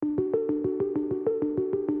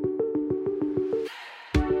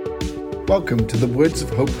Welcome to the Words of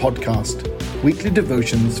Hope podcast, weekly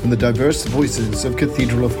devotions from the diverse voices of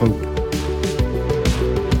Cathedral of Hope.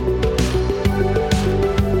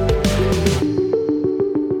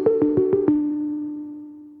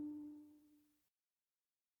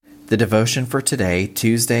 The devotion for today,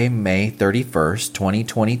 Tuesday, May 31st,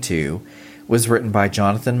 2022, was written by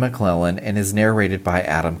Jonathan McClellan and is narrated by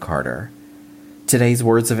Adam Carter. Today's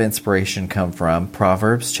words of inspiration come from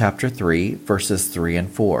Proverbs chapter 3, verses 3 and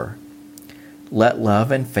 4. Let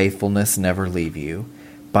love and faithfulness never leave you.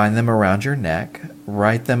 Bind them around your neck,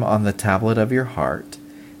 write them on the tablet of your heart.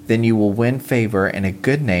 Then you will win favor and a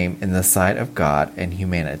good name in the sight of God and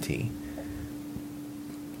humanity.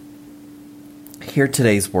 Hear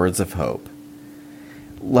today's words of hope.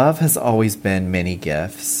 Love has always been many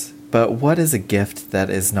gifts, but what is a gift that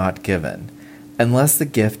is not given? Unless the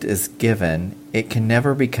gift is given, it can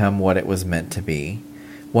never become what it was meant to be.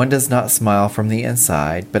 One does not smile from the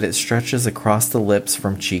inside, but it stretches across the lips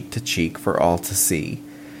from cheek to cheek for all to see.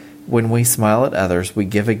 When we smile at others, we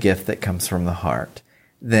give a gift that comes from the heart.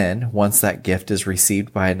 Then, once that gift is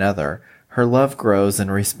received by another, her love grows and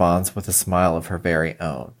responds with a smile of her very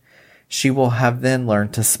own. She will have then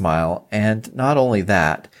learned to smile, and not only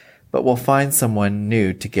that, but will find someone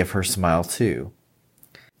new to give her smile to.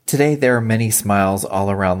 Today there are many smiles all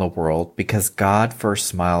around the world because God first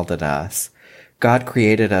smiled at us. God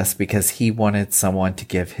created us because He wanted someone to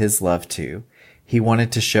give His love to. He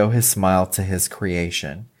wanted to show His smile to His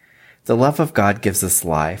creation. The love of God gives us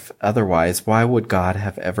life. Otherwise, why would God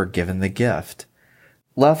have ever given the gift?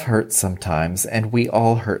 Love hurts sometimes, and we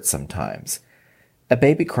all hurt sometimes. A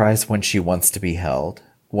baby cries when she wants to be held.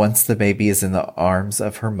 Once the baby is in the arms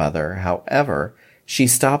of her mother, however, she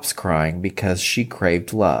stops crying because she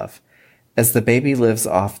craved love. As the baby lives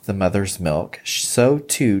off the mother's milk, so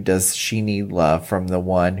too does she need love from the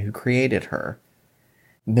one who created her.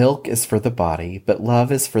 Milk is for the body, but love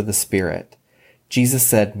is for the spirit. Jesus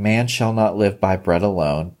said, "Man shall not live by bread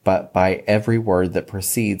alone, but by every word that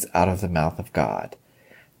proceeds out of the mouth of God."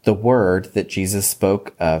 The word that Jesus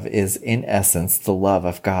spoke of is in essence the love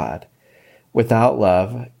of God. Without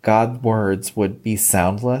love, God's words would be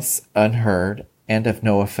soundless, unheard, and of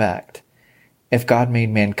no effect. If God made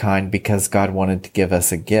mankind because God wanted to give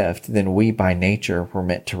us a gift, then we by nature were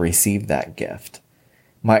meant to receive that gift.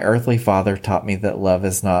 My earthly father taught me that love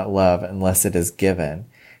is not love unless it is given,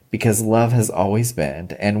 because love has always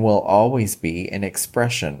been and will always be an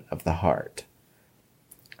expression of the heart.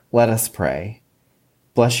 Let us pray.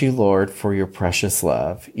 Bless you, Lord, for your precious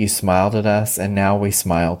love. You smiled at us, and now we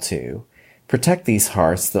smile too. Protect these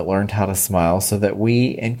hearts that learned how to smile so that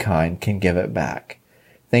we, in kind, can give it back.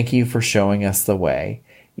 Thank you for showing us the way.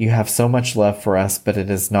 You have so much love for us, but it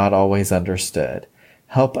is not always understood.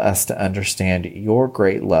 Help us to understand your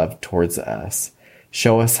great love towards us.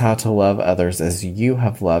 Show us how to love others as you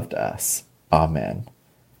have loved us. Amen.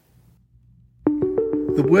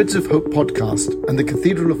 The Words of Hope podcast and the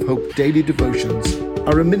Cathedral of Hope daily devotions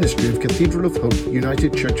are a ministry of Cathedral of Hope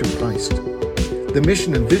United Church of Christ. The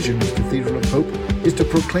mission and vision of Cathedral of Hope is to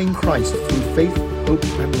proclaim Christ through faith, hope,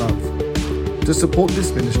 and love. To support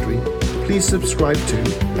this ministry, please subscribe to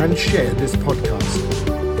and share this podcast.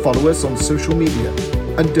 Follow us on social media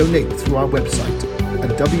and donate through our website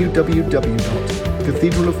at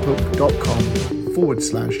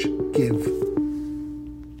www.cathedralofhope.com/give.